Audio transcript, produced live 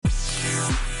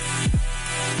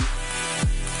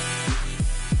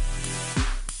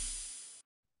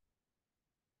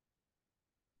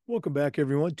Welcome back,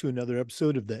 everyone, to another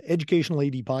episode of the Educational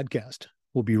AD Podcast.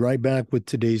 We'll be right back with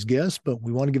today's guest, but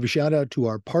we want to give a shout out to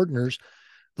our partners,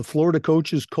 the Florida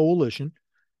Coaches Coalition,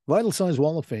 Vital Signs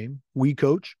Wall of Fame, We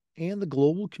Coach, and the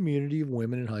global community of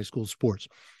women in high school sports.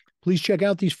 Please check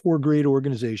out these four great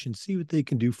organizations, see what they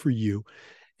can do for you.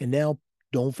 And now,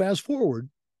 don't fast forward.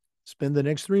 Spend the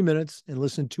next 3 minutes and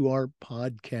listen to our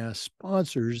podcast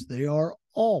sponsors. They are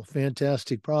all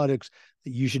fantastic products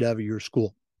that you should have at your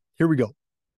school. Here we go.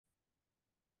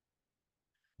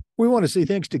 We want to say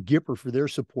thanks to Gipper for their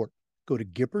support. Go to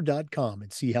Gipper.com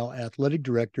and see how athletic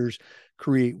directors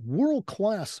create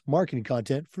world-class marketing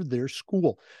content for their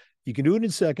school. You can do it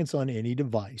in seconds on any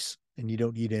device, and you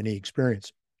don't need any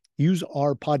experience. Use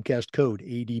our podcast code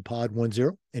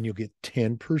ADPOD10 and you'll get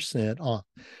 10% off.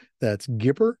 That's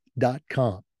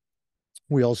Gipper.com.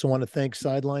 We also want to thank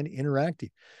Sideline Interactive.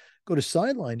 Go to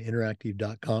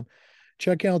sidelineinteractive.com,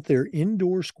 check out their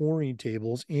indoor scoring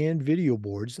tables and video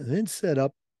boards, and then set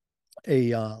up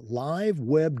a live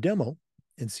web demo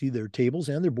and see their tables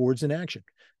and their boards in action.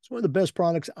 It's one of the best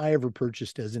products I ever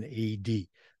purchased as an AD.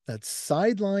 That's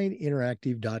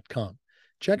sidelineinteractive.com.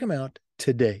 Check them out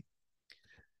today.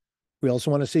 We also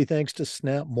want to say thanks to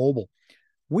Snap Mobile.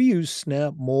 We use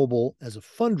Snap Mobile as a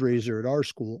fundraiser at our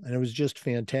school, and it was just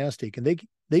fantastic. And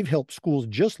they've helped schools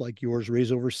just like yours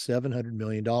raise over $700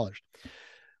 million.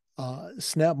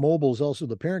 Snap Mobile is also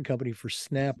the parent company for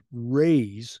Snap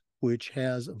Raise, which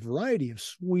has a variety of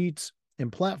suites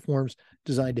and platforms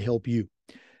designed to help you.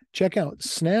 Check out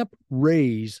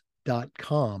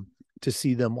snapraise.com to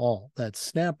see them all.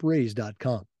 That's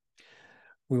snapraise.com.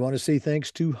 We want to say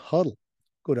thanks to Huddle.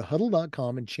 Go to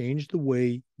huddle.com and change the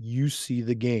way you see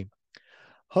the game.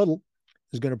 Huddle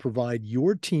is going to provide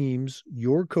your teams,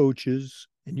 your coaches,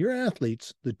 and your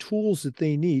athletes the tools that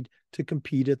they need to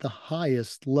compete at the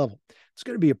highest level. It's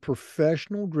going to be a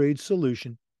professional grade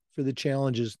solution for the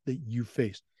challenges that you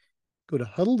face. Go to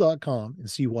huddle.com and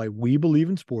see why we believe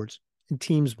in sports and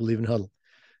teams believe in Huddle.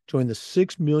 Join the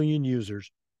 6 million users.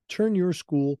 Turn your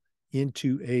school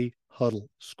into a Huddle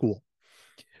school.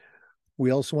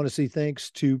 We also want to say thanks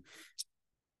to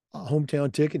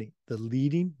Hometown Ticketing, the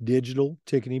leading digital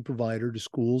ticketing provider to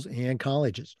schools and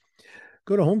colleges.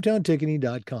 Go to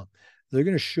hometownticketing.com. They're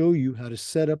going to show you how to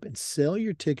set up and sell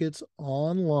your tickets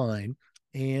online,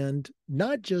 and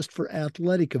not just for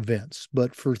athletic events,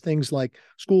 but for things like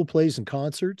school plays and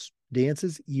concerts,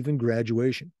 dances, even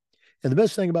graduation. And the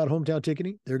best thing about Hometown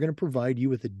Ticketing, they're going to provide you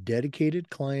with a dedicated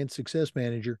client success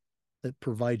manager that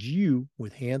provides you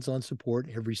with hands-on support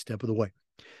every step of the way.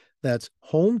 That's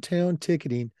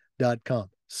hometownticketing.com.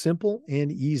 Simple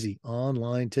and easy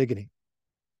online ticketing.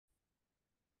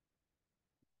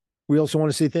 We also want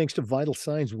to say thanks to Vital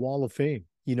Signs Wall of Fame.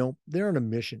 You know, they're on a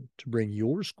mission to bring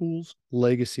your school's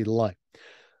legacy to life.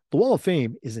 The Wall of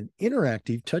Fame is an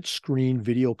interactive touchscreen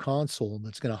video console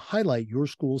that's going to highlight your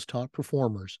school's top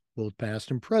performers, both past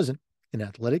and present, in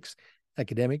athletics,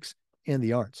 academics, and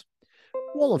the arts.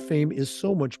 Wall of Fame is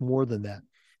so much more than that.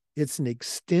 It's an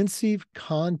extensive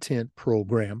content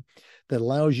program that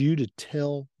allows you to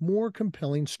tell more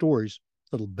compelling stories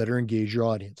that'll better engage your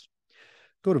audience.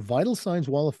 Go to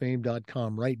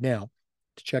vitalsignswalloffame.com right now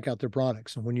to check out their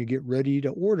products. And when you get ready to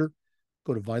order,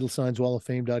 go to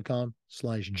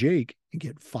vitalsignswalloffame.com/Jake and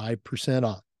get 5%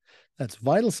 off. That's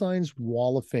Vital Signs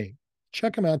Wall of Fame.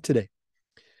 Check them out today.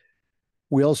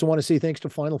 We also want to say thanks to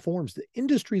Final Forms, the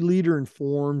industry leader in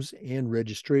forms and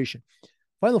registration.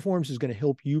 Final Forms is going to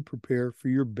help you prepare for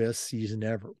your best season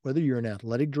ever, whether you're an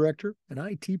athletic director, an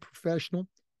IT professional,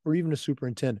 or even a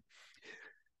superintendent.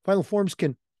 Final Forms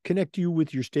can connect you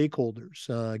with your stakeholders,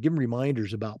 give them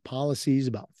reminders about policies,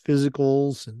 about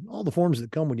physicals, and all the forms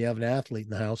that come when you have an athlete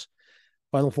in the house.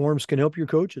 Final Forms can help your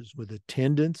coaches with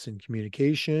attendance and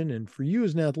communication. And for you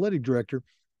as an athletic director,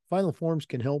 Final Forms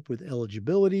can help with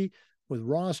eligibility, with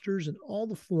rosters, and all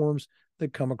the forms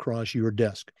that come across your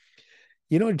desk.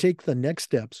 You know, to take the next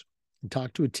steps and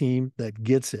talk to a team that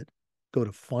gets it, go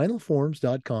to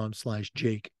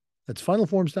finalforms.com/Jake. That's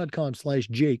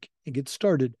finalforms.com/Jake and get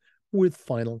started with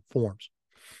Final Forms.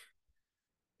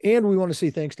 And we want to say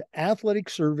thanks to Athletic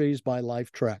Surveys by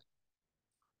LifeTrack.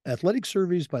 Athletic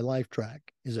Surveys by LifeTrack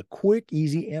is a quick,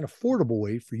 easy, and affordable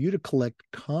way for you to collect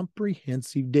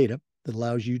comprehensive data that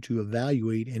allows you to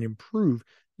evaluate and improve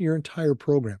your entire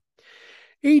program.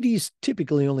 ADs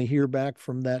typically only hear back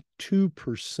from that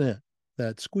 2%,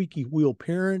 that squeaky wheel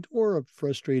parent or a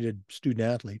frustrated student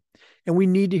athlete. And we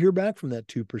need to hear back from that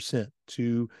 2%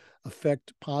 to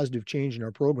affect positive change in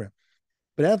our program.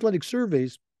 But Athletic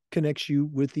Surveys connects you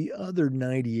with the other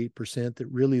 98% that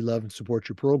really love and support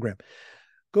your program.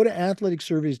 Go to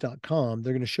athleticsurveys.com.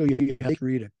 They're going to show you how to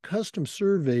create a custom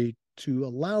survey to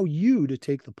allow you to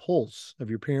take the pulse of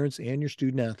your parents and your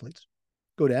student athletes.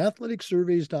 Go to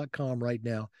athleticsurveys.com right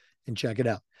now and check it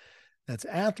out. That's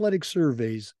Athletic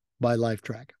Surveys by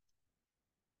Lifetrack.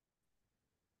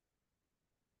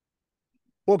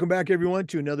 Welcome back, everyone,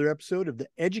 to another episode of the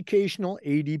Educational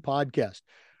AD Podcast.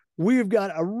 We've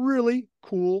got a really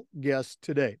cool guest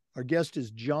today. Our guest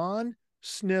is John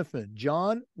Sniffen.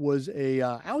 John was a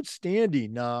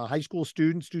outstanding high school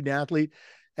student athlete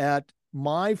at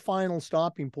my final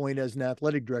stopping point as an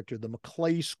athletic director, the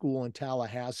McClay School in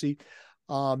Tallahassee.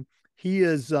 He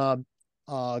has gone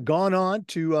on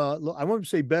to, I won't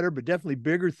say better, but definitely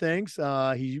bigger things.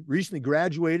 He recently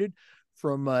graduated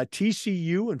from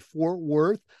TCU in Fort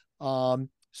Worth.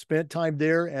 Spent time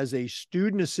there as a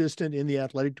student assistant in the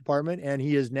athletic department, and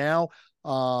he is now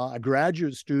a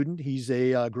graduate student. He's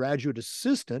a graduate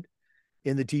assistant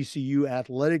in the TCU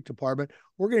athletic department.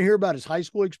 We're going to hear about his high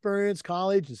school experience,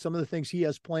 college, and some of the things he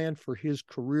has planned for his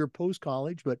career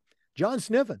post-college. But John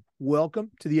Sniffen,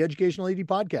 welcome to the Educational AD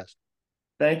Podcast.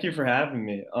 Thank you for having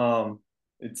me.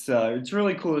 It's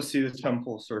really cool to see this come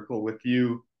full circle with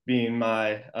you being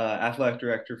my athletic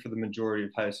director for the majority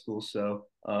of high school. So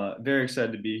very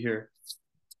excited to be here.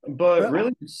 But Well,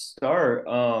 really to start,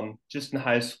 just in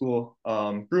high school,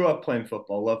 grew up playing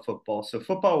football, love football. So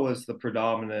football was the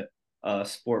predominant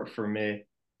sport for me.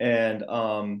 And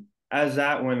as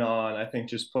that went on, I think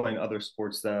just playing other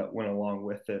sports that went along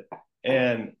with it.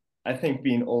 And I think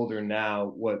being older now,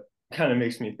 what kind of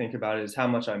makes me think about it is how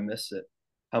much I miss it,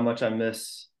 how much I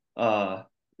miss,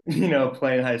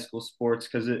 playing high school sports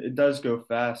because it does go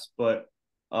fast. But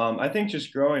I think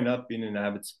just growing up being an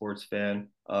avid sports fan,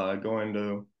 going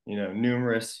to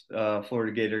numerous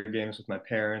Florida Gator games with my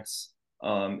parents,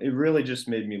 it really just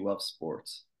made me love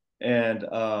sports. And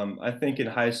I think in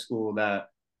high school that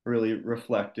really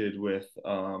reflected with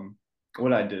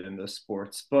what I did in those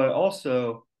sports, but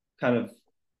also kind of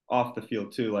off the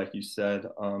field too, like you said.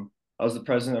 I was the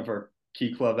president of our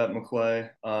key club at McClay.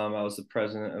 I was the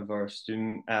president of our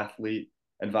student athlete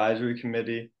advisory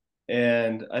committee.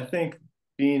 And I think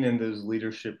being in those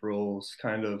leadership roles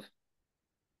kind of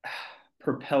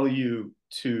propel you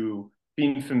to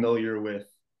being familiar with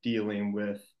dealing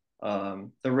with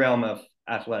the realm of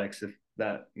athletics, if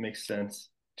that makes sense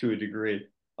to a degree.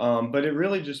 But it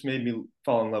really just made me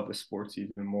fall in love with sports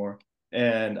even more.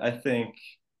 And I think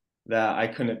that I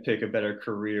couldn't pick a better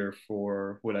career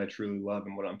for what I truly love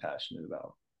and what I'm passionate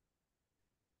about.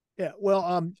 yeah,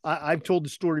 well, I've told the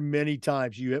story many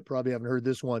times. You probably haven't heard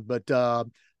this one, but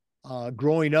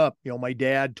growing up, my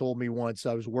dad told me once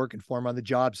I was working for him on the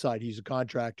job site. He's a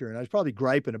contractor, and I was probably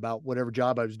griping about whatever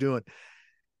job I was doing.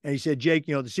 And he said, Jake,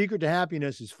 the secret to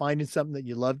happiness is finding something that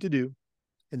you love to do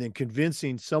and then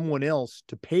convincing someone else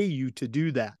to pay you to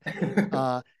do that.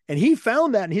 And he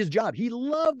found that in his job. He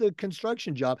loved the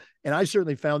construction job. And I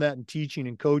certainly found that in teaching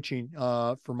and coaching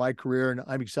for my career. And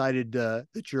I'm excited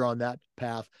that you're on that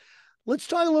path. Let's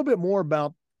talk a little bit more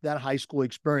about that high school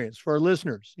experience for our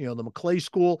listeners. The McClay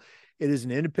School, it is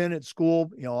an independent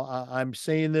school. I'm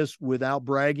saying this without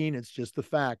bragging. It's just the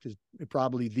fact. It's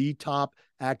probably the top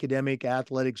academic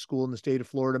athletic school in the state of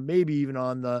Florida, maybe even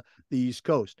on the East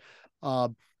Coast.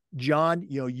 John,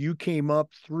 you came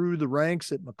up through the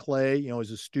ranks at McClay,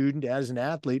 as a student, as an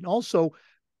athlete. And also,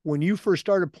 when you first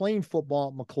started playing football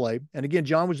at McClay, and again,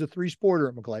 John was a three-sporter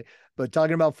at McClay, but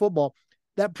talking about football,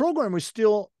 that program was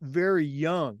still very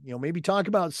young. Maybe talk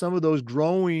about some of those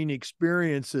growing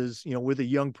experiences, with a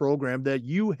young program that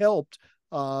you helped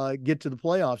get to the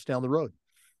playoffs down the road.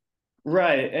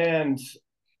 Right. And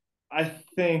I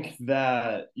think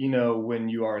that, when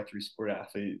you are a three-sport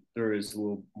athlete, there is a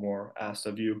little more asked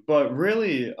of you. But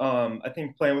really, I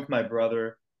think playing with my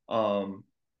brother,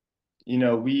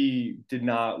 we did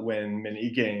not win many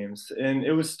games, and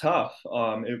it was tough.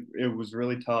 It was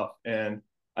really tough. And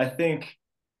I think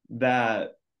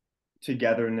that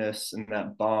togetherness and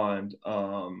that bond,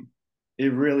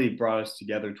 it really brought us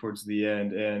together towards the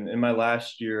end. And in my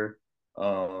last year,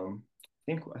 I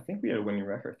think we had a winning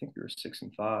record. I think we were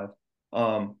 6-5.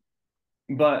 Um,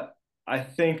 but I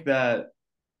think that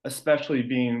especially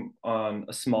being on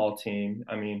a small team,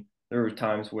 I mean, there were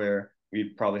times where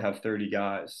we'd probably have 30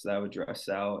 guys that would dress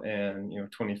out and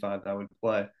 25 that would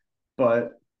play.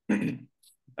 But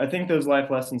I think those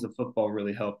life lessons of football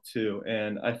really helped too.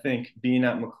 And I think being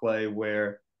at McClay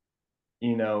where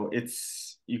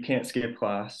it's you can't skip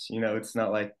class. It's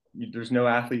not like there's no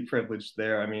athlete privilege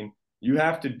there. I mean, you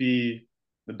have to be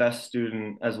the best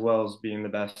student as well as being the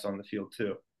best on the field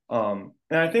too. And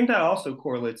I think that also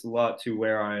correlates a lot to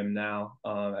where I am now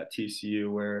at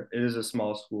TCU, where it is a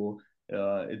small school.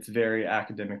 It's very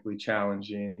academically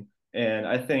challenging. And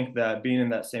I think that being in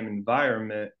that same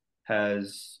environment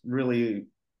has really,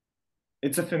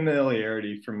 it's a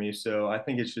familiarity for me. So I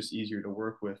think it's just easier to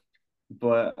work with.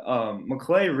 But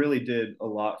McClay really did a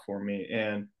lot for me.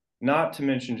 And not to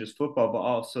mention just football, but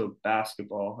also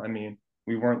basketball. I mean,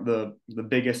 we weren't the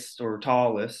biggest or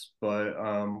tallest, but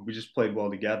we just played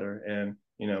well together. And,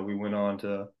 we went on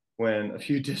to win a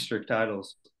few district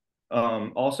titles.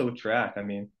 Also with track, I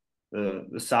mean,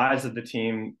 the size of the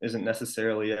team isn't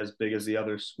necessarily as big as the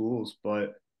other schools,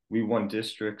 but we won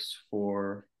districts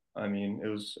for, I mean, it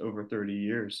was over 30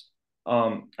 years.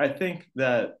 I think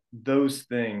that those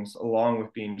things, along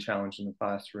with being challenged in the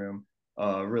classroom,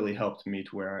 really helped me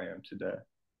to where I am today.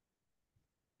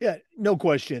 Yeah, no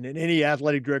question. And any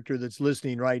athletic director that's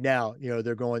listening right now,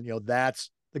 they're going,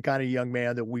 that's the kind of young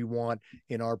man that we want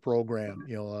in our program.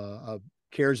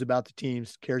 Cares about the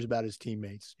teams, cares about his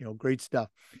teammates. Great stuff.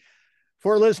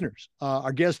 For our listeners,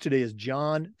 our guest today is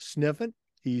John Sniffen.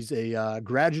 He's a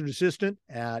graduate assistant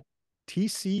at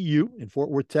TCU in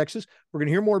Fort Worth, Texas. We're going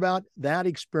to hear more about that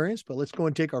experience, but let's go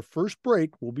and take our first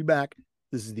break. We'll be back.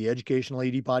 This is the Educational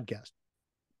AD Podcast.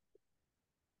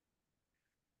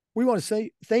 We want to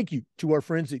say thank you to our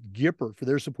friends at Gipper for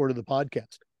their support of the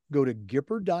podcast. Go to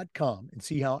Gipper.com and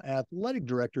see how athletic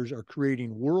directors are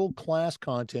creating world-class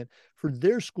content for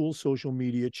their school's social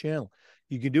media channel.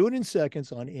 You can do it in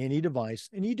seconds on any device,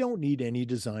 and you don't need any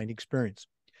design experience.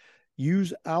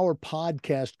 Use our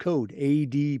podcast code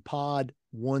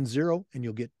ADPOD10 and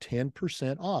you'll get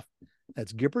 10% off.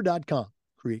 That's Gipper.com.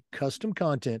 Create custom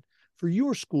content for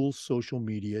your school's social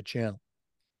media channel.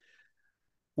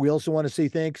 We also want to say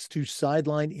thanks to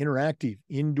Sideline Interactive,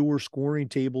 indoor scoring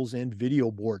tables and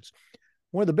video boards.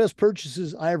 One of the best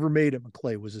purchases I ever made at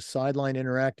McClay was a Sideline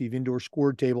Interactive indoor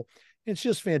score table. It's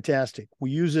just fantastic.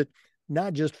 We use it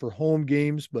not just for home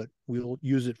games, but we'll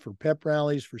use it for pep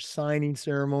rallies, for signing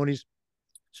ceremonies.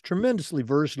 It's tremendously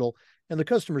versatile, and the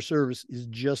customer service is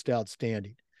just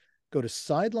outstanding. Go to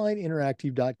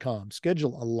sidelineinteractive.com,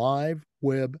 schedule a live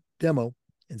web demo,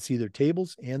 and see their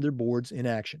tables and their boards in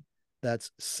action.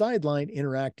 That's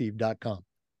sidelineinteractive.com.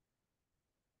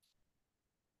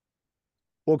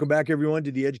 Welcome back, everyone,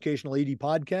 to the Educational AD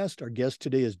Podcast. Our guest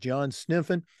today is John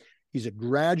Sniffen. He's a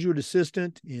graduate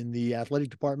assistant in the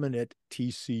athletic department at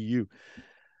TCU.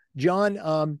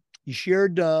 John, you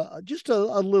shared just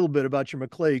a little bit about your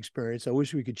McClay experience. I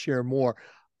wish we could share more.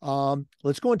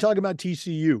 Let's go and talk about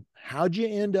TCU. How'd you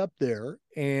end up there?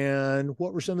 And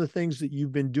what were some of the things that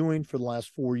you've been doing for the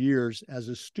last 4 years as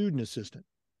a student assistant?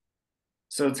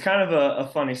 So it's kind of a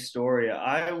funny story.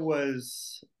 I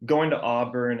was going to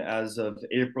Auburn as of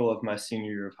April of my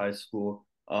senior year of high school.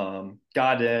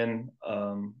 Got in,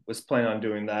 was planning on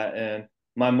doing that. And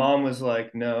my mom was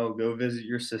like, no, go visit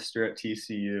your sister at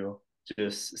TCU.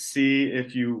 Just see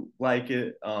if you like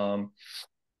it.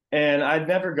 And I'd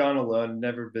never gone alone,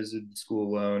 never visited the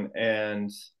school alone.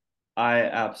 And I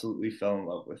absolutely fell in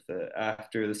love with it.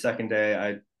 After the second day,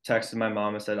 I texted my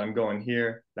mom and said, I'm going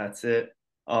here. That's it.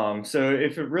 So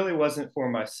if it really wasn't for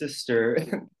my sister,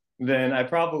 then I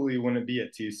probably wouldn't be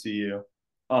at TCU.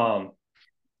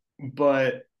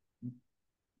 But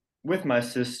with my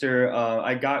sister,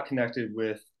 I got connected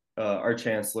with our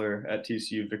chancellor at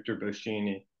TCU, Victor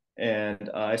Boschini, and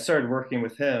I started working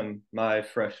with him my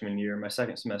freshman year, my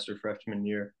second semester freshman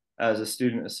year, as a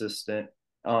student assistant.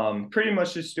 Pretty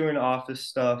much just doing office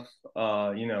stuff,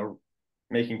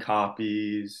 making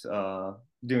copies,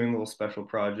 doing little special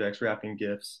projects, wrapping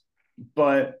gifts.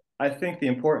 But I think the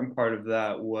important part of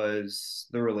that was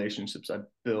the relationships I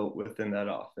built within that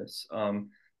office.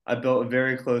 I built a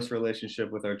very close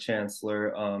relationship with our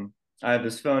chancellor. I have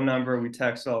his phone number. We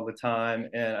text all the time,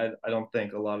 and I don't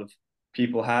think a lot of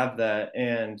people have that.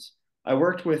 And I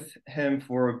worked with him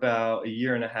for about a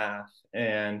year and a half,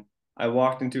 and I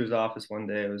walked into his office one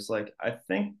day. It was like, I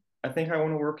think I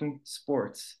want to work in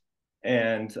sports.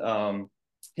 And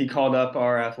he called up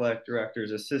our athletic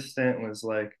director's assistant and was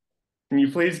like, can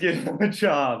you please give him a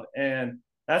job? And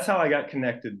that's how I got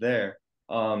connected there.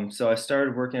 So I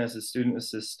started working as a student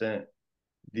assistant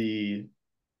the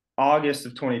August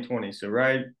of 2020. So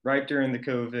right during the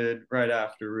COVID, right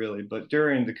after really, but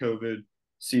during the COVID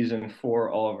season for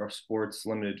all of our sports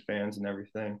limited fans and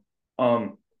everything.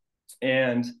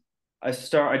 And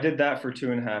I did that for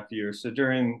 2.5 years. So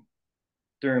during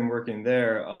working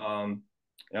there,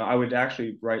 I would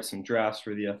actually write some drafts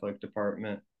for the athletic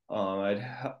department.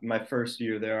 My first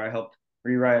year there, I helped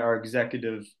rewrite our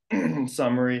executive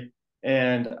summary,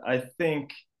 and I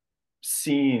think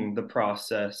seeing the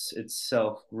process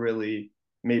itself really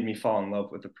made me fall in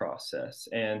love with the process,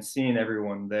 and seeing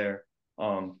everyone there.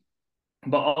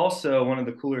 But also, one of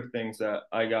the cooler things that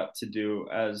I got to do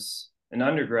as an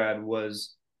undergrad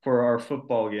was for our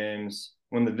football games,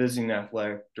 when the visiting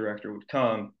athletic director would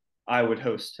come, I would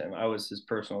host him. I was his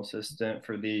personal assistant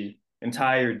for the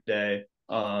entire day,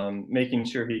 making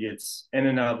sure he gets in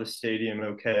and out of the stadium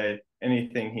okay,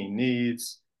 anything he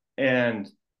needs. And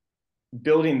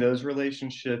building those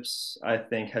relationships, I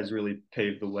think, has really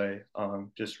paved the way.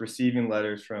 Just receiving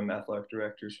letters from athletic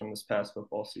directors from this past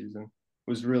football season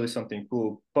was really something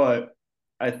cool. But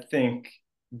I think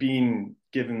being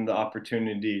given the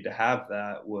opportunity to have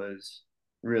that was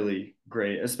really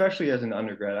great, especially as an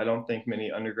undergrad. I don't think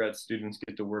many undergrad students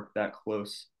get to work that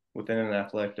close within an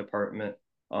athletic department.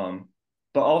 Um,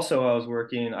 but also,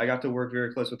 I got to work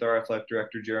very close with our athletic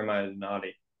director, Jeremiah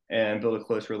Donati, and build a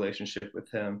close relationship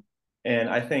with him. And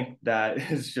I think that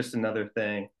is just another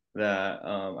thing that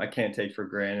I can't take for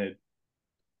granted.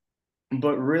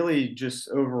 But really, just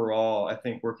overall, I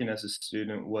think working as a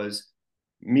student was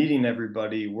meeting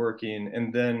everybody, working,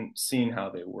 and then seeing how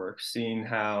they work, seeing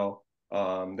how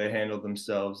they handle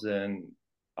themselves, and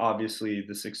obviously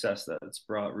the success that it's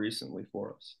brought recently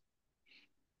for us.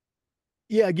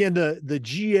 Yeah, again, the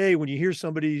GA, when you hear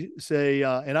somebody say,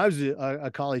 and I was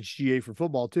a college GA for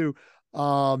football too,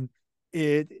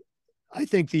 it I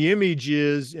think the image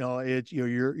is,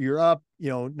 you're up,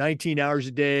 19 hours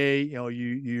a day,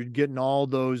 you're getting all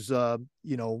those,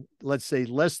 let's say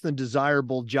less than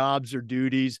desirable jobs or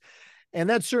duties, and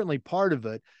that's certainly part of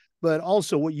it. But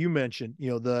also what you mentioned,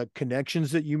 the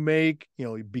connections that you make,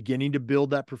 beginning to build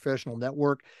that professional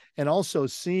network, and also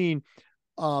seeing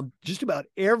just about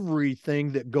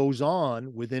everything that goes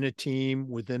on within a team,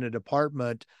 within a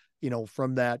department,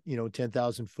 from that,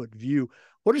 10,000-foot view.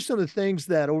 What are some of the things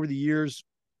that over the years,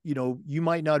 you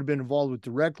might not have been involved with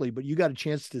directly, but you got a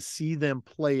chance to see them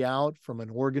play out from an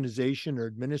organization or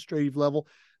administrative level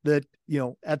that,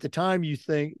 at the time you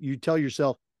tell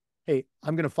yourself, hey,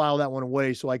 I'm going to file that one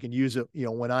away so I can use it,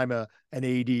 when I'm an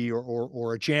AD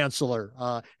or a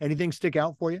chancellor. Anything stick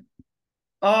out for you?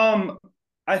 Um,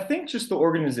 I think just the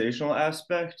organizational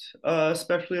aspect,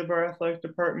 especially of our athletic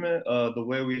department, the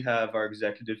way we have our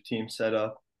executive team set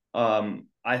up,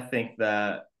 I think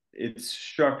that it's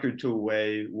structured to a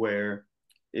way where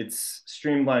it's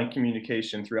streamlined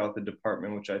communication throughout the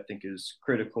department, which I think is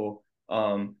critical.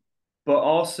 But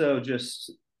also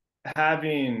just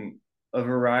having a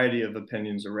variety of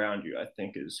opinions around you, I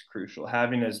think is crucial.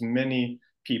 Having as many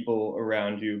people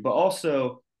around you, but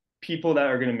also people that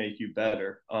are going to make you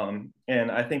better.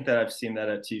 And I think that I've seen that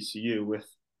at TCU with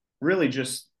really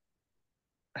just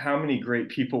how many great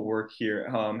people work here,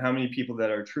 how many people that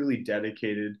are truly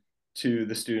dedicated to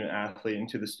the student athlete and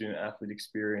to the student athlete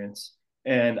experience.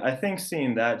 And I think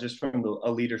seeing that just from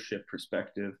a leadership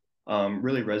perspective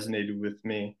really resonated with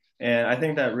me. And I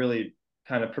think that really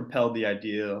kind of propelled the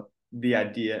idea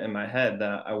in my head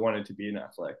that I wanted to be an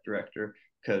athletic director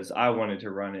because I wanted to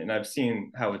run it and I've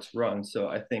seen how it's run. So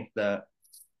I think that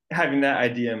having that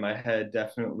idea in my head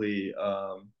definitely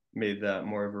made that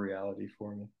more of a reality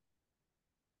for me.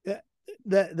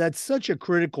 That's such a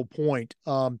critical point.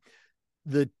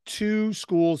 The two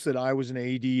schools that I was an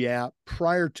AD at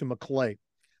prior to Maclay,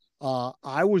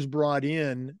 I was brought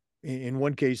in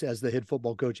one case as the head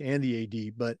football coach and the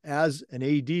AD, but as an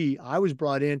AD, I was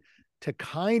brought in to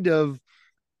kind of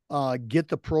get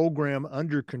the program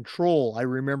under control. I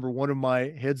remember one of my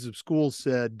heads of schools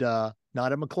said,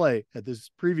 not at Maclay, at this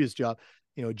previous job,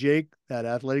 Jake, that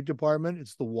athletic department,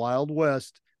 it's the Wild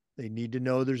West. They need to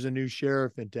know there's a new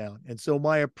sheriff in town. And so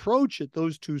my approach at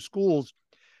those two schools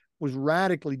was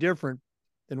radically different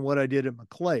than what I did at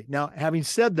Maclay. Now, having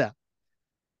said that,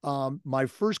 my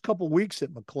first couple of weeks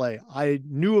at Maclay, I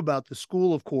knew about the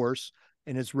school, of course,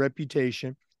 and its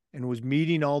reputation, and was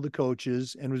meeting all the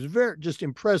coaches and was very just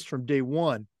impressed from day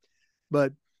one.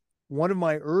 But one of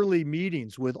my early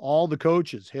meetings with all the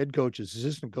coaches, head coaches,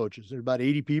 assistant coaches, there were about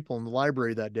 80 people in the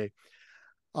library that day.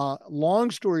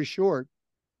 Long story short,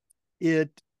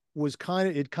 it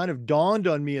it kind of dawned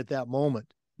on me at that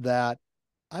moment that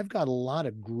I've got a lot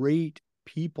of great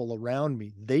people around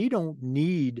me. They don't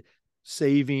need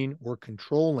saving or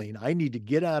controlling. I need to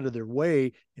get out of their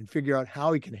way and figure out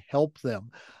how I can help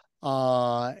them.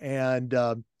 And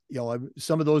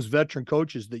some of those veteran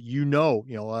coaches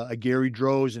that Gary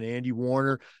Droz and Andy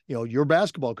Warner, your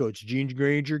basketball coach, Gene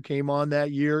Granger came on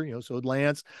that year, so did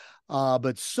Lance.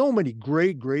 But so many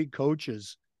great, great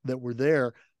coaches that were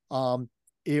there.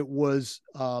 It was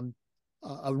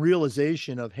a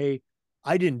realization of, hey,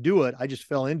 I didn't do it. I just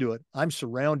fell into it. I'm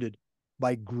surrounded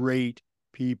by great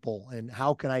people, and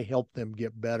how can I help them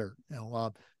get better?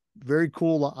 Very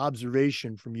cool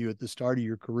observation from you at the start of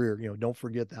your career. Don't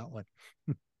forget that one.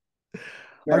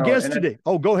 Our No, guest today,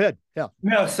 oh, go ahead. Yeah.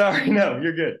 no, sorry, no,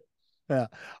 you're good. Yeah.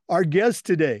 Our guest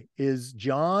today is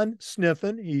John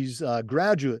Sniffen. He's a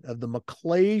graduate of the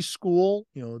McClay School,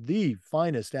 the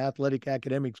finest athletic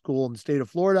academic school in the state of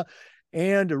Florida,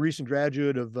 and a recent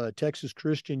graduate of Texas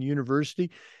Christian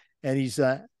University. And he's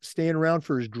staying around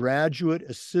for his graduate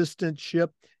assistantship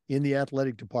in the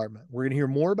athletic department. We're going to hear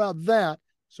more about that.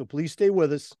 So please stay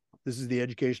with us. This is the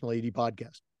Educational AD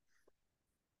Podcast.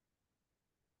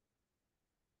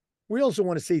 We also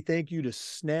want to say thank you to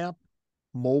Snap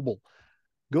Mobile.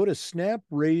 Go to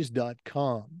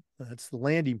snapraise.com. That's the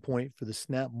landing point for the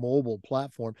Snap Mobile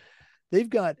platform. They've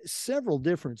got several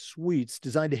different suites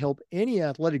designed to help any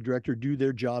athletic director do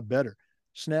their job better.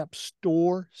 Snap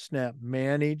Store, Snap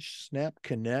Manage, Snap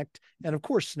Connect, and of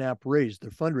course, Snap Raise, their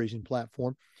fundraising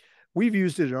platform. We've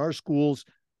used it in our schools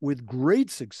with great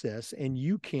success, and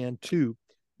you can too.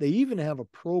 They even have a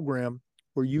program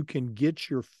where you can get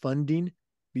your funding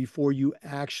before you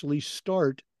actually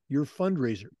start your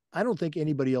fundraiser. I don't think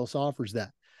anybody else offers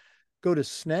that. Go to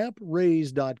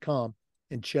snapraise.com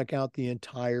and check out the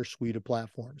entire suite of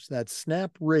platforms. That's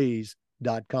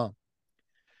snapraise.com.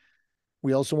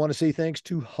 We also want to say thanks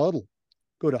to Huddle.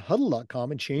 Go to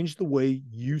huddle.com and change the way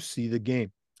you see the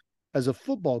game. As a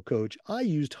football coach, I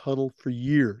used Huddle for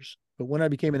years, but when I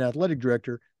became an athletic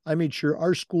director, I made sure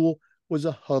our school was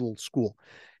a Huddle school.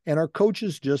 And our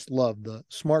coaches just love the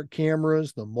smart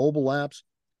cameras, the mobile apps.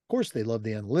 Of course, they love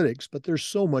the analytics, but there's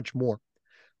so much more.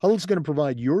 Huddle's going to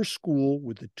provide your school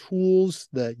with the tools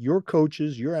that your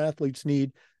coaches, your athletes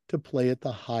need to play at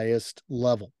the highest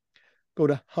level. Go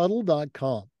to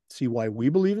huddle.com, see why we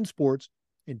believe in sports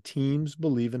and teams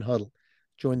believe in Huddle.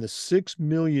 Join the 6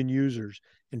 million users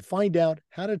and find out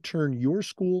how to turn your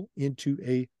school into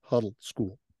a Huddle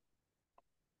school.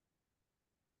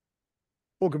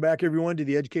 Welcome back, everyone, to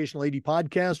the Educational AD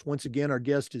Podcast. Once again, our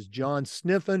guest is John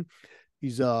Sniffen.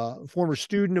 He's a former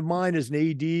student of mine as an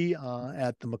AD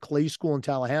at the McClay School in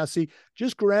Tallahassee.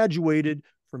 Just graduated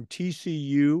from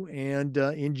TCU, and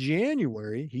in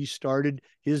January, he started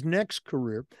his next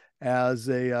career as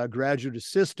a graduate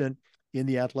assistant in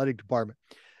the athletic department.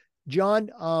 John,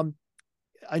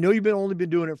 I know you've only been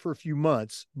doing it for a few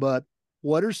months, but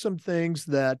what are some things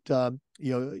that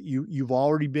you've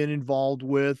already been involved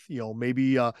with?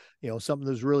 Maybe something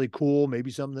that's really cool,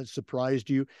 maybe something that surprised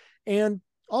you, and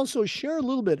also share a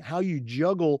little bit how you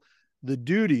juggle the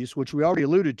duties, which we already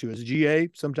alluded to as a GA.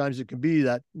 Sometimes it can be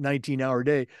that 19-hour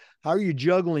day. How are you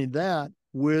juggling that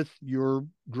with your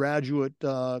graduate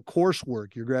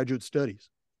coursework, your graduate studies?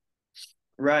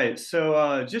 Right.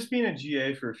 So just being a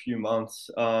GA for a few months,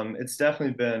 it's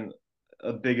definitely been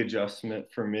a big adjustment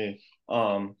for me.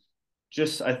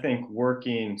 Just I think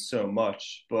working so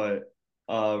much, but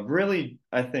really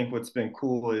I think what's been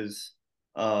cool is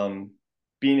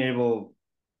being able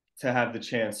to have the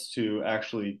chance to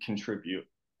actually contribute.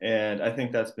 And I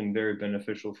think that's been very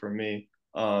beneficial for me.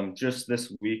 Just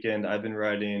this weekend, I've been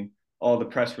writing all the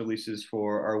press releases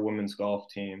for our women's golf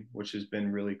team, which has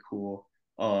been really cool.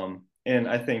 And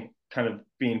I think kind of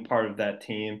being part of that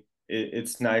team,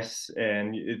 it's nice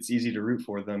and it's easy to root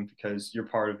for them because you're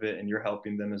part of it and you're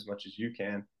helping them as much as you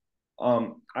can.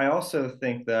 I also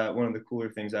think that one of the cooler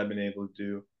things I've been able to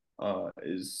do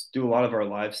is do a lot of our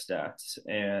live stats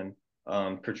and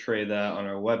portray that on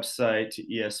our website to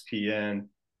ESPN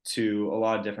to a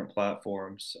lot of different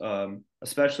platforms,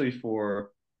 especially for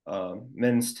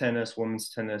men's tennis, women's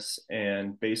tennis,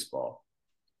 and baseball.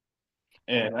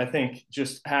 And I think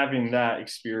just having that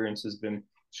experience has been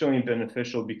showing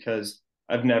beneficial because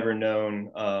I've never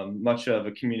known much of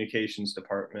a communications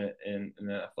department in an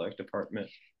athletic department.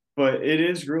 But it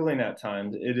is grueling at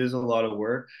times. It is a lot of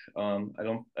work.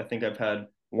 I think I've had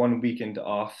one weekend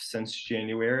off since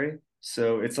January.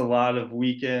 So it's a lot of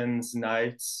weekends,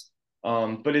 nights.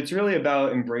 But it's really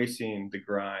about embracing the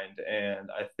grind. And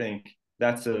I think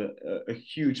that's a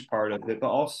huge part of it, but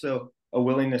also a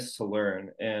willingness to learn.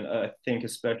 And I think,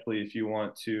 especially if you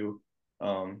want to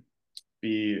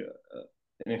be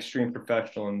an extreme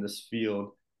professional in this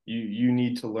field, you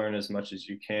need to learn as much as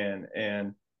you can.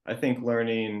 And I think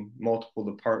learning multiple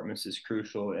departments is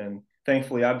crucial. And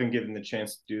thankfully, I've been given the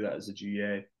chance to do that as a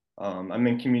GA. I'm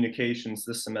in communications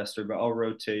this semester, but I'll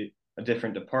rotate a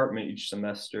different department each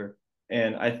semester.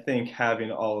 And I think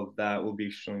having all of that will be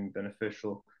extremely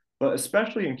beneficial. But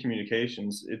especially in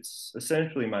communications, it's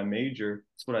essentially my major.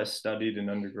 It's what I studied in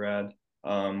undergrad,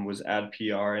 was ad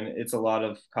PR, and it's a lot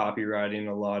of copywriting,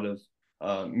 a lot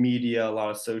of media, a lot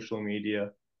of social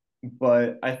media.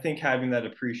 But I think having that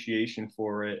appreciation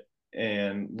for it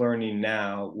and learning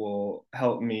now will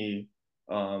help me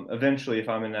eventually, if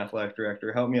I'm an athletic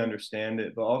director, help me understand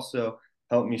it, but also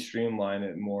helped me streamline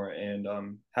it more and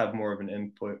have more of an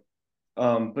input.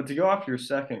 But to go off your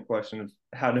second question of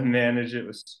how to manage it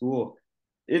with school,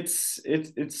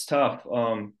 it's tough.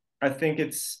 I think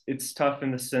it's tough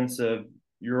in the sense of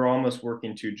you're almost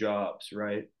working two jobs,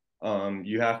 right?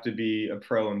 You have to be a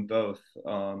pro in both.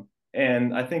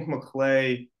 And I think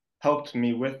McClay helped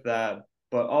me with that,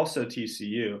 but also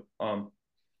TCU.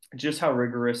 Just how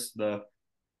rigorous the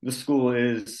school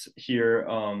is here.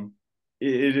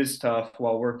 It is tough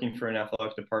while working for an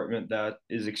athletic department that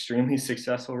is extremely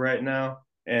successful right now.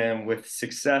 And with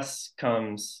success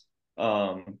comes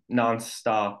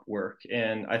nonstop work.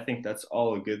 And I think that's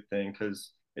all a good thing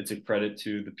because it's a credit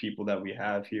to the people that we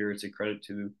have here. It's a credit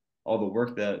to all the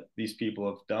work that these people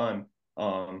have done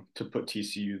to put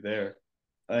TCU there.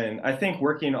 And I think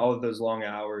working all of those long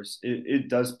hours, it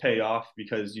does pay off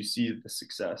because you see the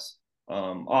success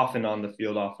often on the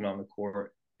field, often on the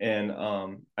court. And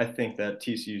I think that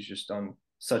TCU's just done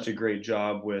such a great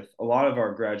job with a lot of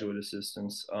our graduate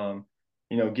assistants,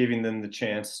 giving them the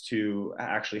chance to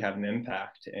actually have an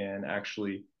impact and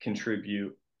actually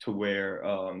contribute to where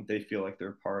they feel like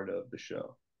they're part of the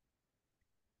show.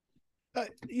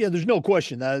 Yeah, there's no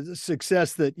question that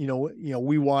success that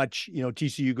we watch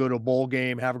TCU go to a bowl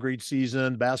game, have a great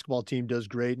season. The basketball team does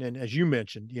great, and as you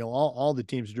mentioned, all the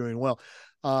teams are doing well.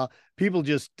 People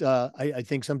just I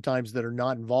think sometimes that are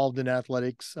not involved in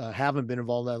athletics, haven't been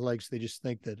involved in athletics, they just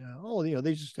think that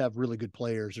they just have really good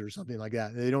players or something like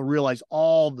that. They don't realize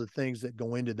all the things that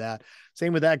go into that.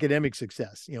 Same with academic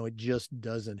success. It just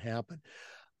doesn't happen.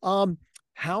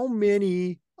 How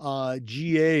many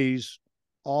GAs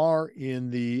are in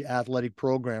the athletic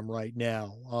program right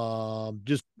now?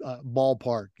 Just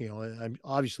ballpark,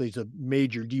 obviously it's a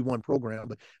major D1 program,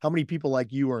 but how many people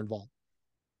like you are involved?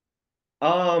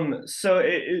 So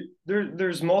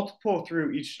there's multiple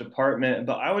through each department,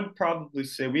 but I would probably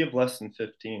say we have less than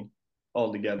 15 Oh,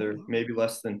 altogether, wow. maybe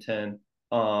less than 10.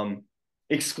 Um,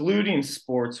 Excluding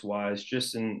sports wise,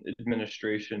 just in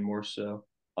administration more so.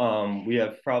 We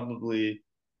have probably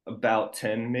about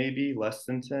 10, maybe less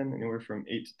than 10, anywhere from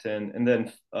 8 to 10. And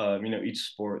then each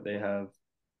sport they have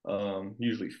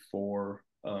usually four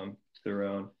their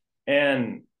own.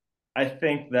 And I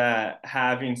think that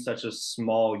having such a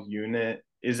small unit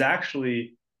is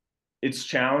actually it's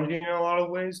challenging in a lot of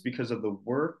ways because of the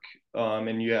work,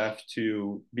 and you have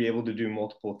to be able to do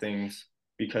multiple things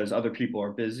because other people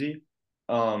are busy.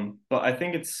 But I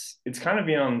think it's kind of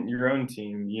being on your own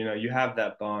team. You have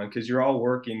that bond because you're all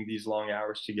working these long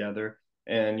hours together,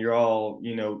 and you're all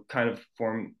kind of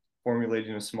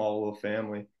formulating a small little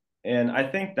family. And I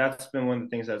think that's been one of the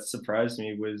things that surprised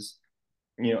me was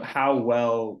how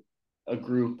well a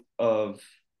group of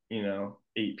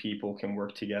 8 people can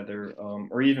work together,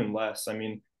 or even less. I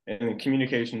mean, in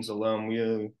communications alone,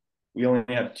 we only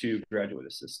have two graduate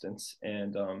assistants,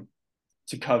 and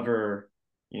to cover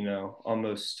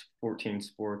almost 14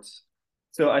 sports.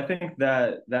 So I think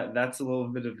that's a little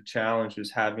bit of a challenge,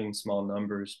 is having small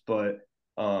numbers, but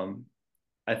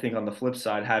I think on the flip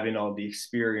side, having all the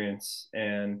experience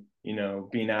and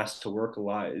being asked to work a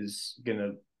lot is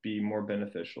gonna be more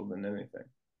beneficial than anything.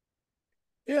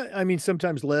 Yeah, I mean,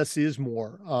 sometimes less is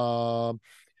more.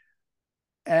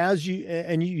 As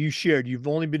you shared, you've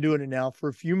only been doing it now for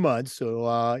a few months,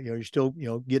 so you're still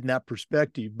getting that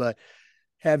perspective. But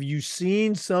have you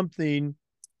seen something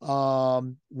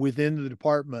within the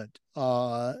department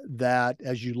that,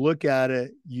 as you look at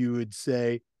it, you would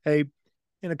say, "Hey,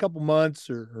 in a couple months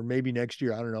or maybe next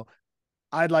year, I don't know,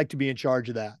 I'd like to be in charge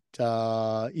of that,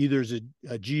 either as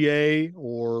a GA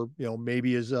or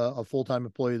maybe as a full time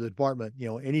employee of the department.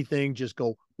 Anything, just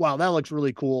go, wow, that looks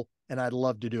really cool, and I'd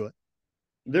love to do it."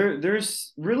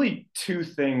 There's really two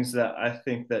things that I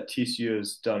think that TCU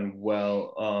has done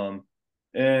well.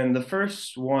 And the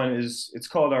first one is it's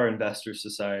called our Investor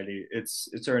Society.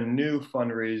 It's our new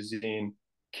fundraising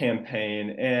campaign,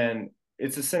 and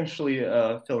it's essentially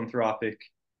a philanthropic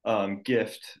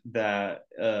gift that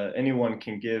anyone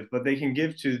can give, but they can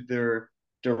give to their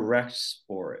direct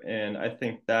sport. And I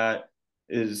think that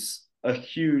is a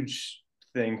huge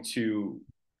thing to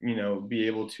be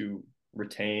able to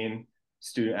retain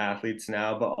student athletes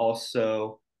now, but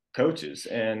also coaches.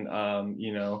 And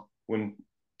when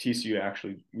TCU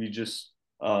actually we just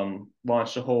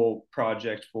launched a whole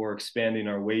project for expanding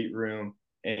our weight room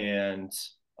and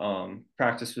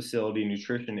practice facility,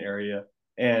 nutrition area,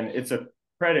 and it's a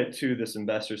credit to this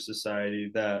investor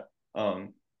society that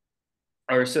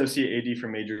our associate AD for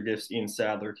major gifts, Ian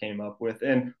Sadler, came up with.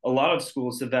 And a lot of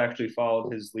schools have actually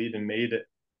followed his lead and made it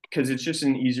because it's just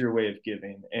an easier way of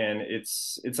giving. And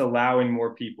it's allowing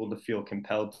more people to feel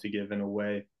compelled to give in a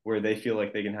way where they feel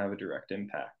like they can have a direct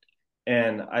impact.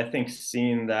 And I think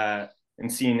seeing that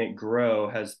and seeing it grow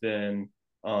has been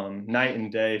night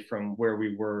and day from where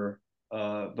we were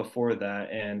before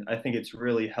that. And I think it's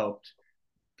really helped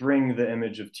bring the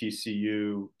image of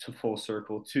TCU to full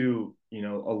circle to,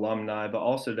 alumni, but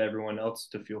also to everyone else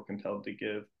to feel compelled to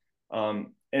give.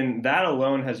 And that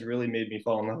alone has really made me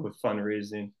fall in love with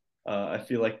fundraising. I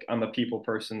feel like I'm a people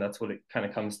person. That's what it kind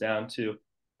of comes down to.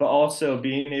 But also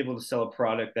being able to sell a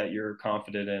product that you're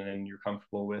confident in and you're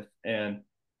comfortable with. And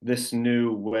this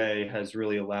new way has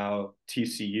really allowed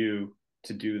TCU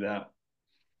to do that.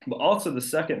 But also the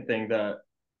second thing that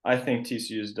I think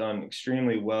TCU has done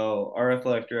extremely well, our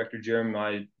athletic director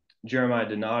Jeremiah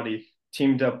Donati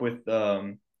teamed up with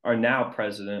our now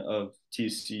president of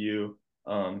TCU,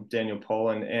 Daniel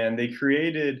Poland, and they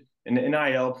created an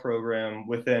NIL program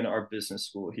within our business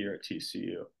school here at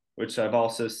TCU, which I've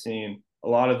also seen a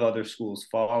lot of other schools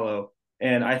follow.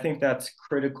 And I think that's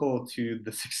critical to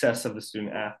the success of the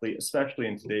student athlete, especially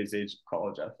in today's age of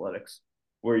college athletics,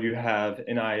 where you have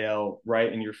NIL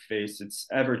right in your face. It's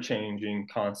ever changing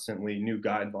constantly, new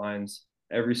guidelines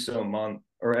every so month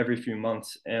or every few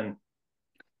months. And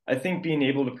I think being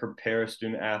able to prepare a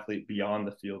student athlete beyond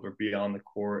the field or beyond the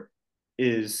court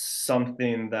is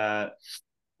something that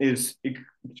is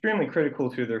extremely critical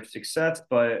to their success,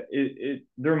 but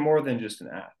they're more than just an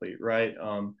athlete, right?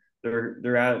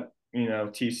 They're at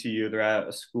TCU, they're at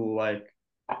a school like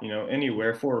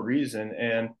anywhere for a reason,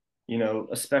 and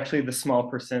especially the small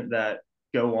percent that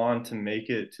go on to make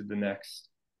it to the next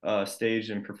stage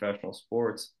in professional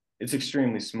sports, it's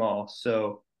extremely small.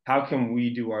 So how can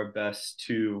we do our best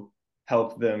to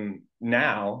help them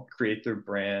now create their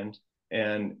brand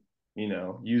and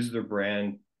use their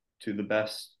brand to the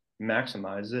best,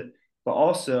 maximize it, but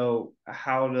also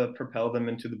how to propel them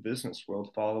into the business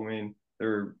world following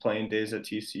their playing days at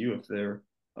TCU if they're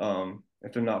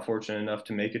not fortunate enough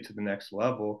to make it to the next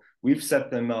level. We've set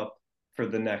them up for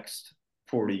the next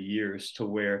 40 years to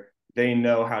where they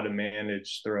know how to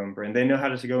manage their own brand. They know how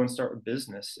to go and start a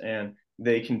business, and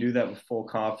they can do that with full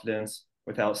confidence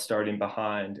without starting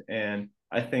behind. And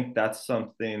I think that's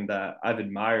something that I've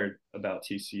admired about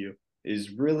TCU, is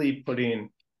really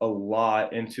putting a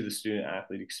lot into the student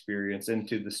athlete experience,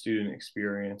 into the student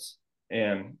experience.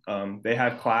 And they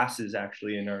have classes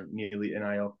actually in our Neely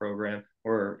NIL program,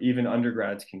 or even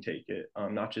undergrads can take it,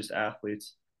 not just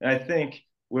athletes. And I think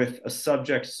with a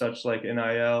subject such like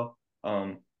NIL,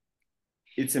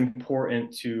 it's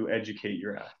important to educate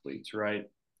your athletes, right?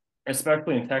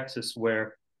 Especially in Texas,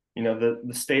 where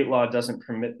the state law doesn't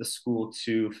permit the school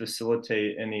to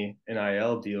facilitate any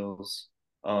NIL deals.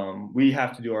 We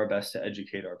have to do our best to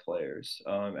educate our players,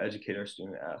 educate our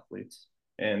student athletes,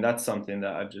 and that's something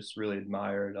that I've just really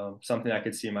admired. Something I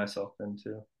could see myself in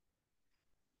too.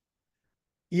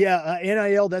 Yeah,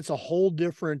 NIL, that's a whole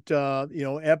different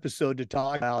episode to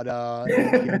talk about.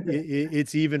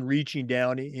 It's even reaching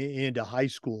down into high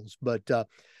schools, but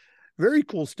very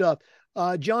cool stuff.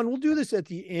 John, we'll do this at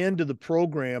the end of the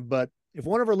program, but if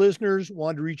one of our listeners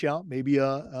wanted to reach out, maybe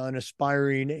an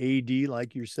aspiring AD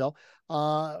like yourself,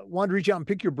 wanted to reach out and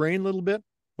pick your brain a little bit,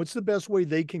 what's the best way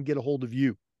they can get a hold of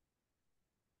you?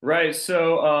 Right.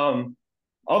 So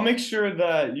I'll make sure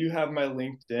that you have my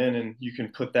LinkedIn, and you can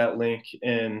put that link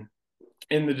in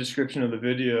the description of the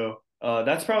video.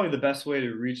 That's probably the best way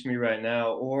to reach me right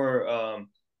now, or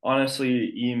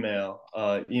honestly, email.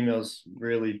 Email's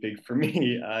really big for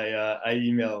me. I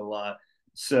email a lot.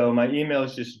 So my email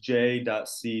is just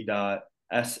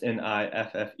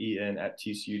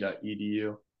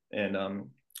j.c.sniffen@tcu.edu. And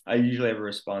I usually have a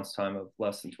response time of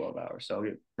less than 12 hours. So I'll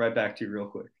get right back to you real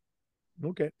quick.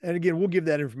 Okay. And again, we'll give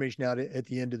that information out at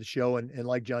the end of the show. And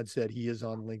like John said, he is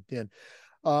on LinkedIn.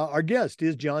 Our guest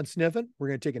is John Sniffen. We're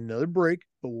going to take another break,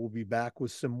 but we'll be back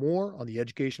with some more on the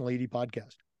Educational AD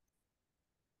podcast.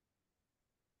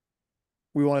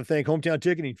 We want to thank Hometown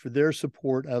Ticketing for their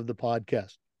support of the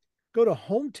podcast. Go to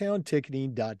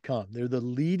hometownticketing.com. They're the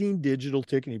leading digital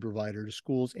ticketing provider to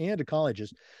schools and to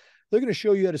colleges. They're going to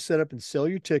show you how to set up and sell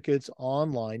your tickets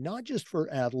online, not just for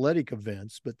athletic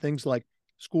events, but things like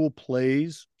school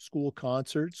plays, school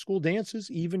concerts, school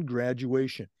dances, even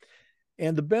graduation.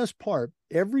 And the best part,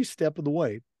 every step of the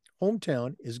way,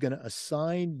 Hometown is going to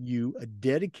assign you a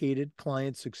dedicated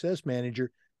client success manager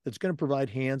that's going to provide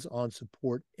hands-on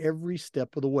support every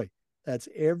step of the way. That's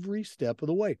every step of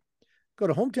the way. Go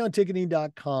to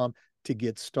hometownticketing.com to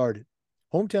get started.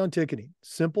 Hometown Ticketing,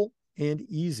 simple and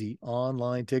easy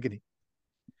online ticketing.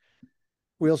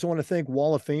 We also want to thank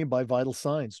Wall of Fame by Vital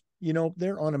Signs.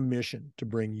 They're on a mission to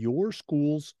bring your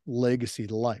school's legacy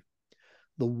to life.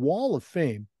 The Wall of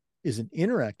Fame is an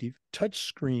interactive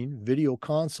touchscreen video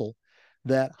console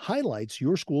that highlights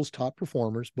your school's top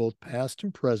performers, both past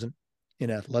and present, in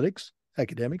athletics,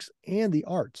 academics, and the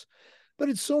arts. But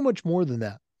it's so much more than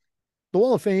that. The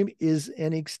Wall of Fame is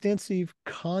an extensive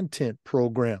content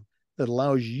program that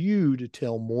allows you to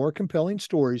tell more compelling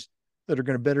stories that are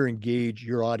going to better engage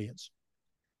your audience.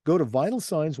 Go to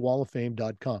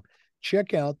vitalsignswalloffame.com.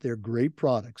 Check out their great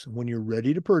products. And when you're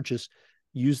ready to purchase,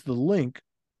 use the link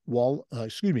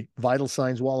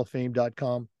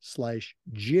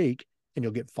vitalsignswalloffame.com/Jake, and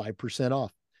you'll get 5%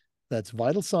 off. That's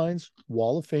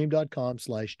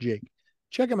vitalsignswalloffame.com/Jake.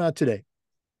 Check them out today.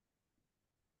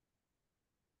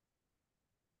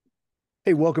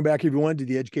 Hey, welcome back, everyone, to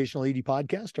the Educational AD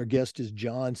Podcast. Our guest is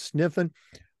John Sniffen,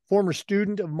 former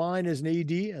student of mine as an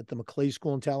AD at the McClay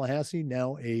School in Tallahassee,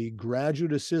 now a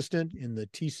graduate assistant in the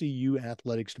TCU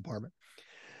athletics department.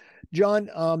 John,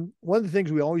 one of the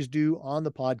things we always do on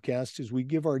the podcast is we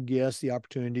give our guests the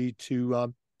opportunity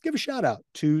to give a shout out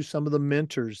to some of the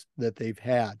mentors that they've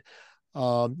had.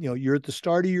 You're at the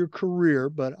start of your career,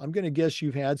 but I'm going to guess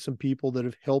you've had some people that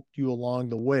have helped you along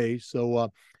the way. So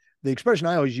the expression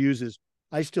I always use is,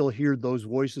 I still hear those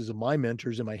voices of my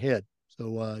mentors in my head.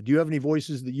 So do you have any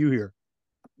voices that you hear?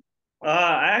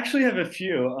 I actually have a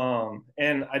few,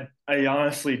 and I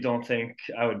honestly don't think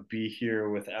I would be here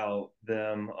without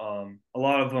them. A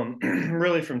lot of them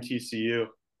really from TCU,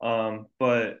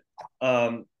 but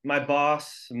my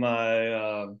boss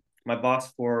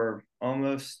for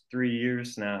almost 3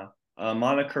 years now,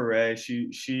 Monica Ray,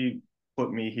 she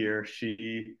put me here.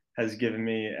 She has given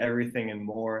me everything and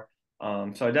more.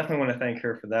 So I definitely want to thank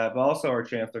her for that, but also our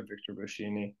chancellor, Victor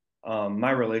Boschini.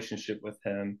 My relationship with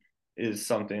him is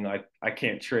something I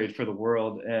can't trade for the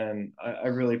world, and I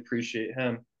really appreciate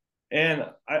him. And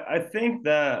I think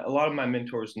that a lot of my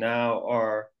mentors now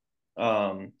are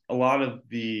a lot of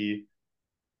the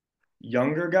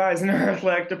younger guys in our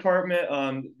athletic department.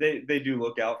 They do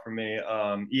look out for me.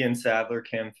 Ian Sadler,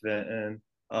 Cam Fenton,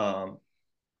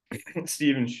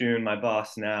 Stephen Schoon, my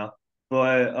boss now.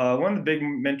 But one of the big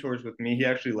mentors with me, he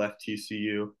actually left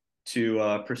TCU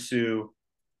to pursue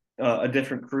a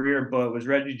different career, but was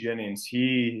Reggie Jennings.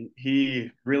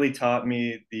 He really taught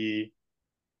me the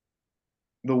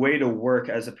way to work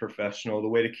as a professional, the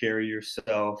way to carry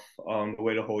yourself, the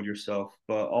way to hold yourself,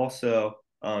 but also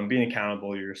being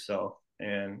accountable to yourself.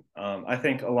 And I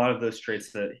think a lot of those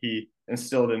traits that he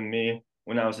instilled in me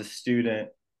when I was a student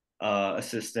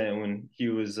assistant, when he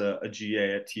was a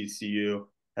GA at TCU,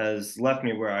 has left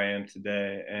me where I am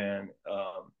today. And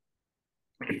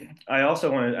I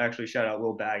also want to actually shout out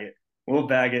Will Baggett. Will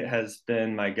Baggett has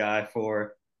been my guy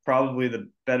for probably the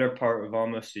better part of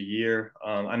almost a year.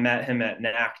 I met him at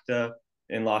NACTA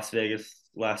in Las Vegas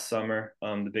last summer,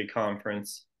 the big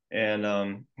conference,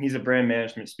 and he's a brand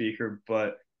management speaker,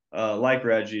 but like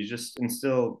Reggie, just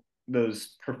instill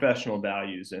those professional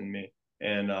values in me,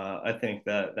 and I think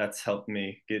that that's helped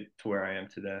me get to where I am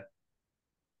today.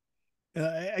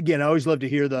 Again, I always love to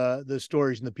hear the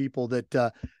stories and the people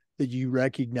that you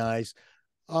recognize.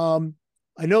 I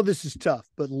know this is tough,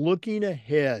 but looking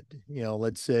ahead,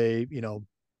 let's say,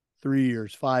 3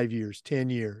 years, 5 years, 10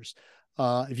 years,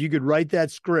 if you could write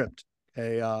that script,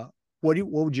 okay, what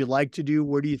would you like to do?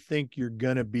 Where do you think you're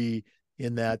going to be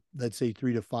in that, let's say,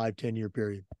 3 to 5, 10-year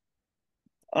period?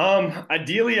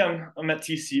 Ideally, I'm at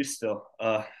TCU still.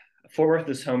 Fort Worth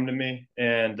is home to me,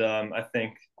 and I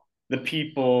think the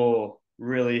people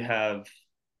really have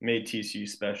made TCU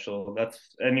special.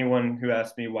 That's anyone who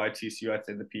asks me why TCU, I'd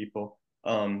say the people.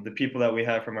 The people that we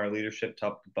have from our leadership,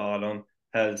 top to bottom,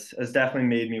 has definitely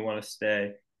made me want to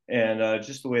stay, and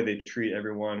just the way they treat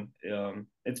everyone,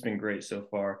 it's been great so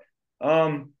far.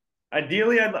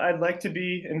 Ideally, I'd like to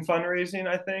be in fundraising.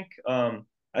 I think.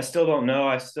 I still don't know.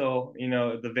 I still,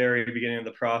 at the very beginning of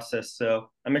the process. So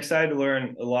I'm excited to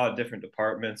learn a lot of different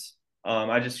departments.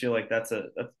 I just feel like that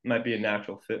might be a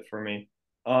natural fit for me.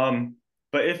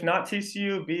 But if not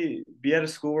TCU, be at a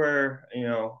school where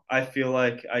I feel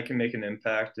like I can make an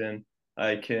impact, and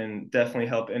I can definitely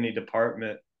help any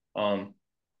department um,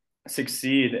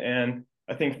 succeed. And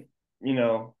I think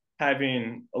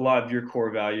having a lot of your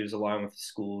core values align with the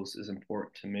schools is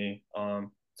important to me.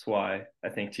 That's why I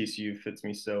think TCU fits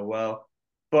me so well.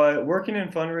 But working in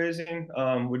fundraising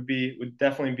would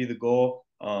definitely be the goal.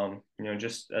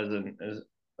 Just as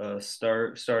a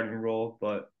starting role.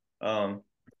 But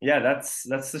yeah, that's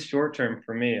the short term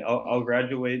for me. I'll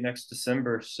graduate next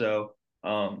December, so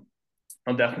I'll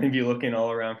definitely be looking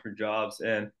all around for jobs.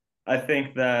 And I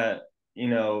think that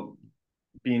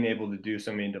being able to do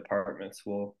so many departments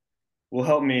will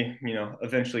help me,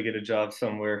 eventually get a job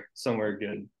somewhere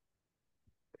good.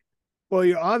 Well,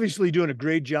 you're obviously doing a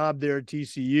great job there at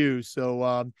TCU.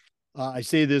 So I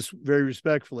say this very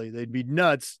respectfully. They'd be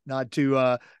nuts not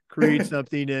to create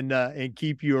something and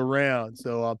keep you around.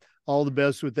 So all the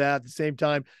best with that. At the same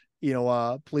time,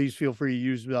 please feel free to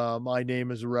use my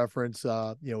name as a reference.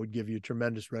 Would give you a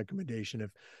tremendous recommendation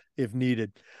if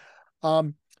needed.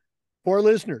 For our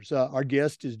listeners, our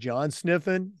guest is John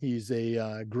Sniffen. He's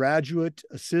a graduate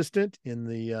assistant in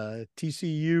the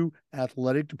TCU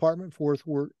athletic department,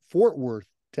 Fort Worth,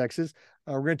 Texas.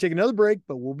 We're going to take another break,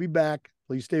 but we'll be back.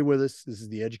 Please stay with us. This is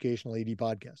the Educational AD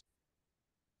Podcast.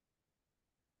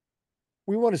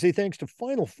 We want to say thanks to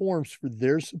Final Forms for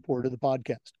their support of the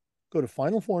podcast. Go to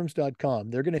finalforms.com.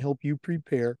 They're going to help you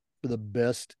prepare for the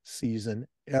best season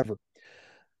ever.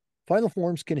 Final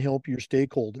Forms can help your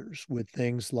stakeholders with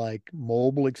things like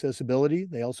mobile accessibility.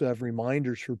 They also have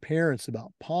reminders for parents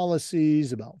about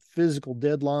policies, about physical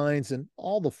deadlines, and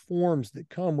all the forms that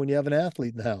come when you have an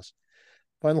athlete in the house.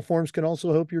 Final Forms can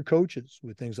also help your coaches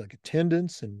with things like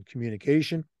attendance and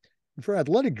communication. And for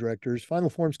athletic directors,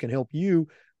 Final Forms can help you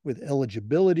with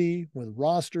eligibility, with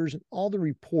rosters, and all the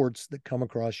reports that come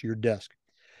across your desk.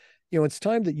 It's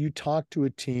time that you talk to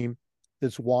a team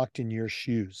that's walked in your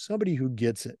shoes, somebody who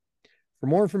gets it. For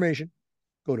more information,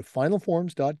 go to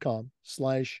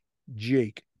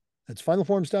finalforms.com/Jake. That's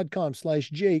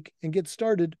finalforms.com/Jake and get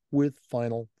started with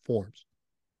Final Forms.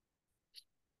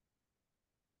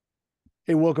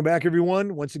 Hey, welcome back,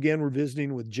 everyone. Once again, we're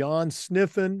visiting with John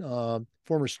Sniffen,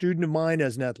 former student of mine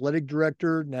as an athletic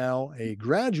director, now a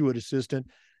graduate assistant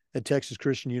at Texas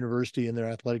Christian University in their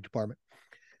athletic department.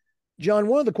 John,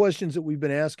 one of the questions that we've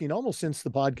been asking almost since the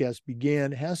podcast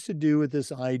began has to do with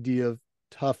this idea of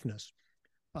toughness.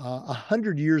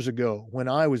 100 years ago, when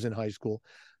I was in high school,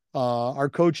 our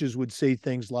coaches would say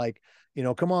things like,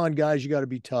 come on, guys, you got to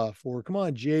be tough, or come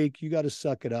on, Jake, you got to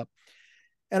suck it up.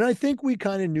 And I think we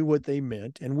kind of knew what they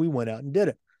meant, and we went out and did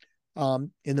it.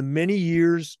 In the many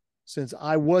years since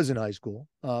I was in high school,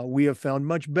 we have found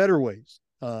much better ways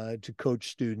to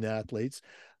coach student athletes.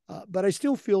 But I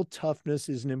still feel toughness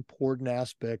is an important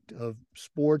aspect of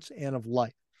sports and of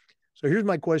life. So here's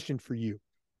my question for you.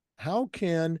 How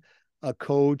can a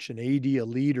coach, an AD, a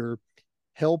leader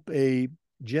help a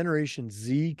Generation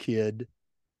Z kid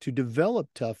to develop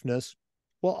toughness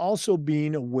while also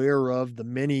being aware of the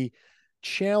many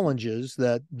challenges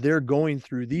that they're going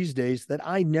through these days that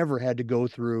I never had to go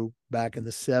through back in the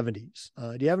 70s?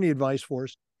 Do you have any advice for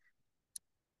us?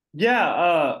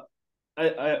 Yeah,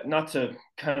 I not to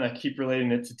kind of keep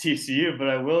relating it to TCU, but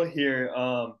I will here,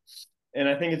 and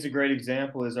I think it's a great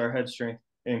example is our head strength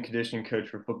and conditioning coach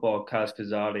for football, Kaz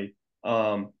Kazadi.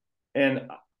 And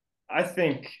I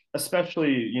think,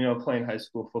 especially playing high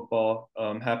school football,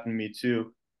 happened to me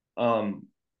too.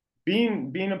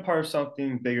 Being a part of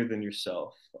something bigger than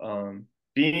yourself,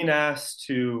 being asked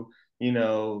to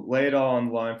lay it all on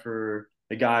the line for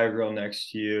the guy or girl next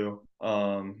to you,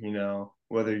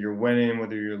 whether you're winning,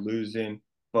 whether you're losing,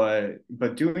 but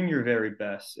doing your very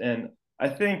best. And I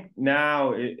think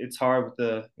now it's hard with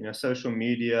the social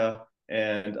media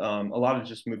and a lot of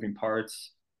just moving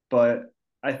parts. But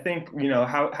I think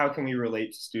how can we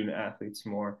relate to student athletes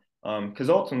more? Because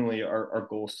ultimately our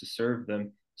goal is to serve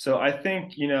them. So I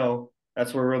think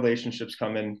that's where relationships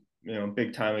come in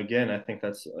big time again. I think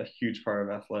that's a huge part of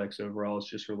athletics overall is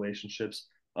just relationships.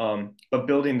 But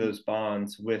building those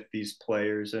bonds with these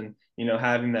players and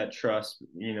having that trust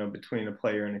between a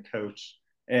player and a coach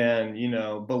and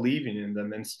believing in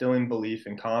them, instilling belief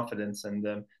and confidence in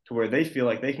them to where they feel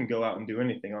like they can go out and do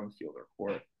anything on the field or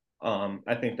court.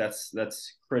 I think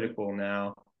that's critical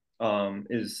now.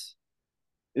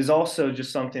 Is also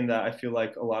just something that I feel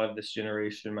like a lot of this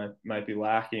generation might be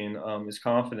lacking, is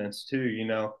confidence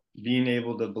too. Being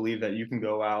able to believe that you can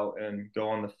go out and go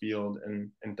on the field and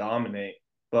dominate,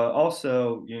 but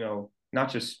also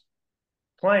not just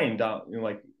playing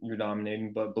like you're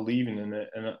dominating, but believing in it.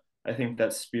 And I think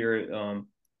that spirit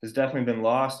has definitely been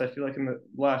lost. I feel like in the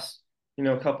last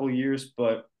couple of years,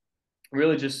 but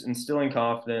really just instilling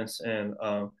confidence and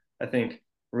I think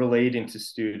relating to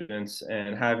students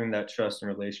and having that trust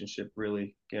and relationship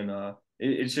really can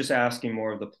it's just asking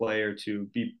more of the player to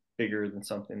be bigger than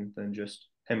something than just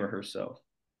him or herself.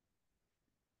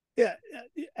 Yeah,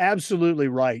 absolutely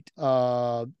right.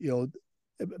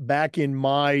 Back in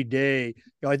my day,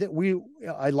 I think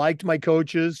I liked my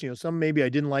coaches, some maybe I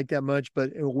didn't like that much,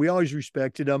 but we always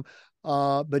respected them.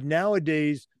 But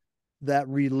nowadays, that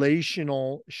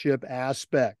relationship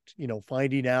aspect,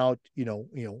 finding out,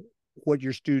 what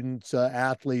your students,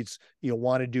 athletes,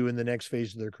 want to do in the next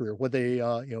phase of their career, what they,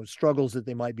 struggles that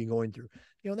they might be going through.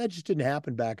 That just didn't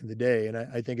happen back in the day. And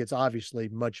I think it's obviously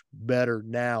much better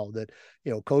now that,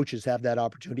 coaches have that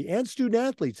opportunity and student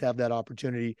athletes have that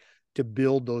opportunity to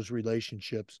build those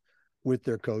relationships with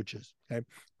their coaches. Okay.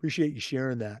 Appreciate you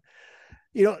sharing that.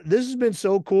 This has been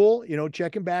so cool,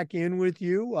 checking back in with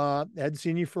you. Hadn't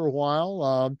seen you for a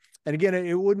while. And again,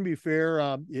 it wouldn't be fair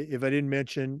if I didn't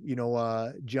mention,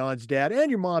 John's dad and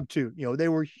your mom too. They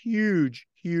were huge,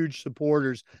 huge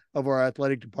supporters of our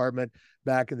athletic department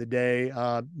back in the day.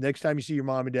 Next time you see your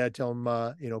mom and dad, tell them,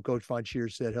 Coach Von Scheer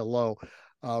said hello.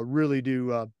 Really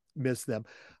do miss them.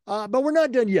 But we're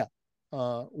not done yet.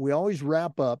 We always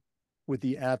wrap up with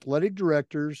the athletic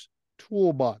director's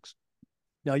toolbox.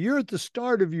 Now, you're at the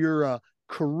start of your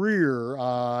career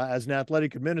as an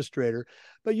athletic administrator,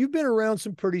 but you've been around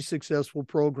some pretty successful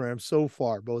programs so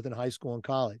far, both in high school and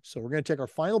college. So we're going to take our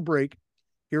final break,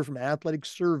 hear from Athletic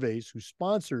Surveys, who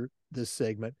sponsor this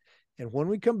segment. And when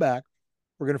we come back,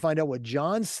 we're going to find out what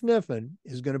John Sniffen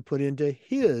is going to put into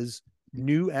his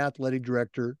new athletic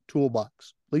director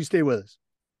toolbox. Please stay with us.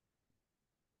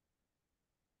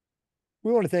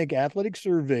 We want to thank Athletic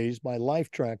Surveys by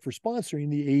LifeTrack for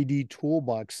sponsoring the AD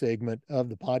Toolbox segment of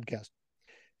the podcast.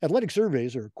 Athletic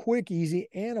surveys are a quick, easy,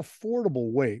 and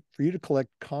affordable way for you to collect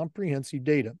comprehensive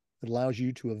data that allows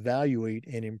you to evaluate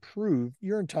and improve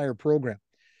your entire program.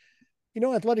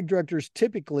 Athletic directors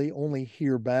typically only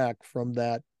hear back from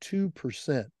that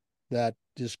 2%, that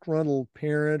disgruntled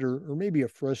parent or maybe a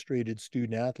frustrated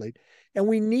student athlete, and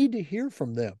we need to hear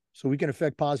from them so we can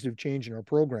affect positive change in our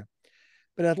program.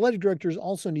 But athletic directors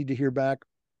also need to hear back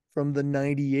from the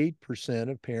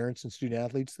 98% of parents and student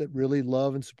athletes that really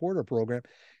love and support our program.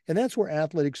 And that's where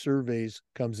Athletic Surveys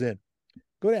comes in.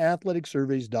 Go to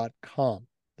athleticsurveys.com.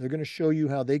 They're going to show you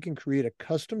how they can create a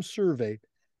custom survey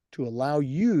to allow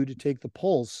you to take the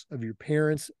pulse of your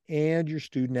parents and your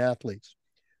student athletes.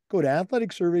 Go to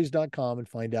athleticsurveys.com and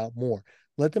find out more.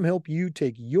 Let them help you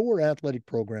take your athletic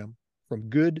program from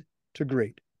good to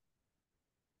great.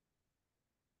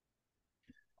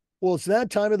 Well, it's that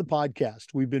time of the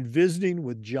podcast. We've been visiting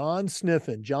with John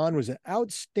Sniffen. John was an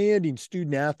outstanding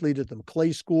student athlete at the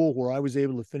McClay School, where I was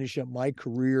able to finish up my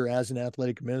career as an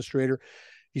athletic administrator.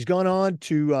 He's gone on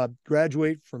to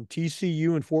graduate from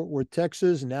TCU in Fort Worth,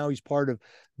 Texas, and now he's part of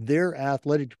their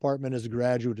athletic department as a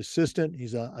graduate assistant.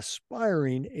 He's an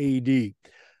aspiring AD.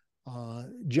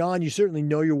 John, you certainly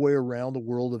know your way around the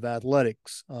world of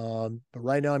athletics. But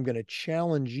right now I'm going to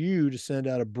challenge you to send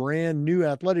out a brand new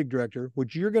athletic director,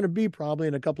 which you're going to be probably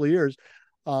in a couple of years.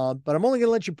 But I'm only going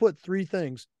to let you put 3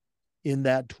 things in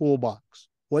that toolbox.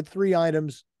 What 3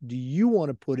 items do you want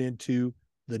to put into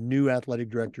the new athletic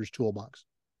director's toolbox?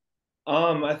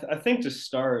 I think to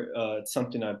start, it's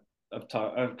something I've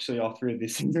taught. Actually, all 3 of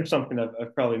these things are something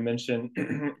I've probably mentioned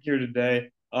here today.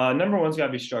 Number one's got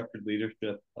to be structured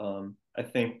leadership. I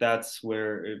think that's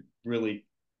where it really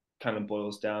kind of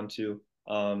boils down to.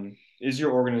 Is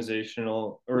your organization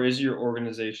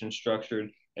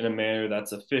structured in a manner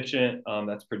that's efficient,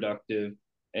 that's productive,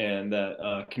 and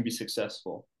that can be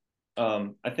successful?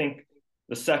 I think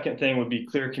the second thing would be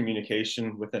clear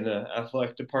communication within the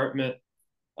athletic department.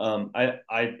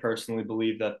 I personally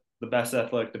believe that the best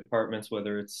athletic departments,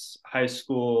 whether it's high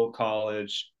school,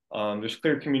 college, there's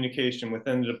clear communication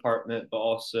within the department, but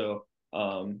also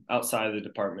outside of the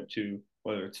department too,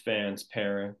 whether it's fans,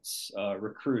 parents,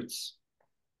 recruits,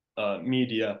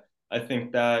 media. I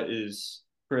think that is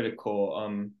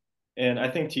critical. And I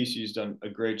think TCU's done a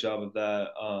great job of that,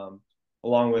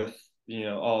 along with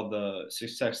all the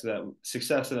success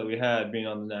that we had being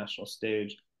on the national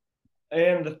stage.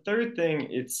 And the third thing,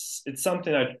 it's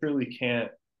something I truly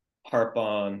can't harp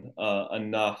on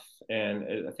enough, and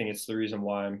I think it's the reason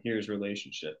why I'm here is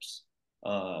relationships.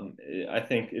 I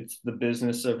think it's the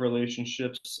business of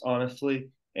relationships, honestly,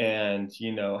 and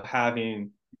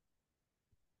having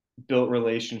built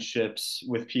relationships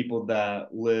with people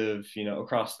that live,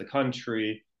 across the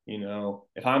country.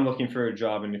 If I'm looking for a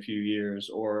job in a few years,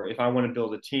 or if I want to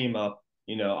build a team up,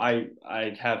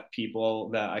 I have people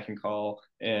that I can call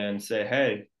and say,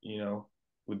 hey,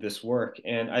 would this work?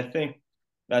 And I think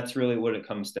that's really what it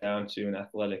comes down to in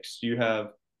athletics. You have,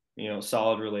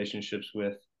 solid relationships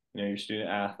with, your student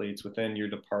athletes within your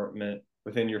department,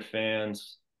 within your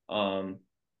fans.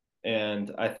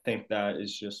 And I think that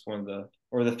is just one of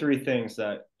the 3 things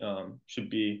that should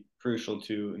be crucial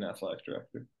to an athletic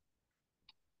director.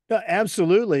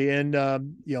 Absolutely. And,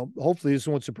 hopefully this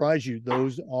won't surprise you.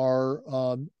 Those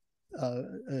are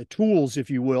tools, if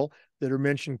you will, that are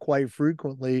mentioned quite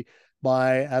frequently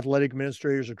by athletic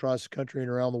administrators across the country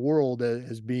and around the world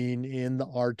as being in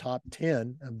our top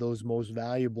 10 of those most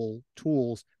valuable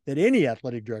tools that any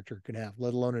athletic director can have,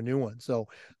 let alone a new one. So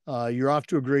you're off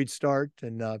to a great start,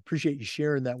 and appreciate you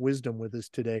sharing that wisdom with us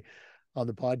today on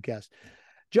the podcast.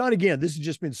 John, again, this has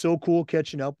just been so cool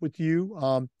catching up with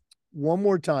you. one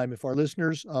more time, if our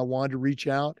listeners wanted to reach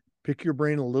out, pick your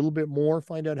brain a little bit more,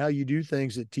 find out how you do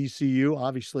things at TCU.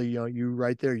 Obviously, you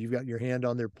right there, you've got your hand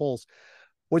on their pulse.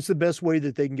 What's the best way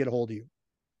that they can get a hold of you?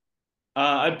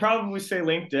 I'd probably say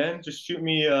LinkedIn. Just shoot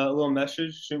me a little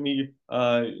message, shoot me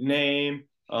name,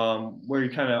 where you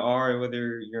kind of are,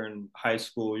 whether you're in high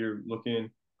school, you're looking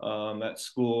at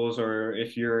schools, or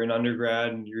if you're an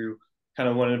undergrad and you kind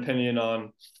of want an opinion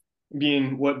on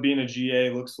being a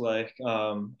GA looks like.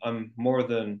 I'm more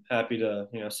than happy to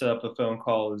set up a phone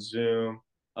call, a Zoom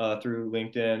through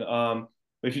LinkedIn.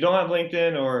 But if you don't have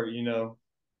LinkedIn, or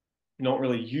don't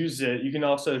really use it, you can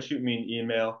also shoot me an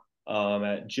email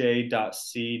at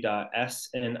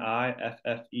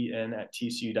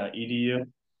j.c.sniffen@tcu.edu.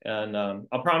 And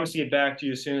I'll promise to get back to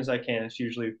you as soon as I can. It's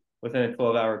usually within a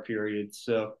 12-hour period.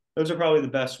 So those are probably the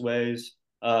best ways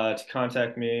to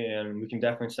contact me, and we can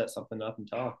definitely set something up and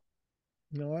talk.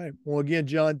 All right. Well, again,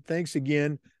 John, thanks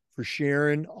again for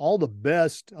sharing. All the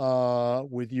best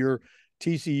with your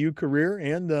TCU career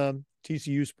and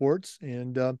TCU sports.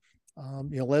 And,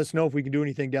 let us know if we can do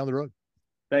anything down the road.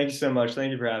 Thank you so much.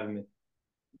 Thank you for having me.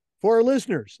 For our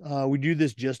listeners, we do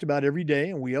this just about every day,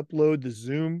 and we upload the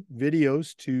Zoom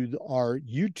videos to our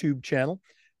YouTube channel.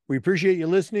 We appreciate you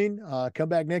listening. Come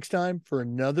back next time for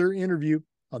another interview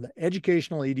on the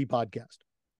Educational AD Podcast.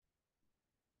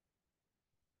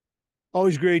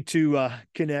 Always great to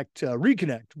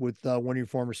reconnect with one of your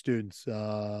former students.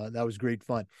 That was great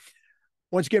fun.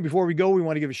 Once again, before we go, we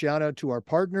want to give a shout out to our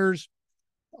partners,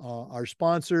 our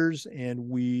sponsors, and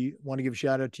we want to give a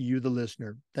shout out to you, the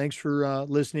listener. Thanks for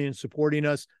listening and supporting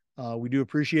us. We do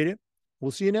appreciate it.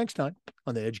 We'll see you next time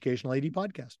on the Educational AD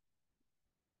Podcast.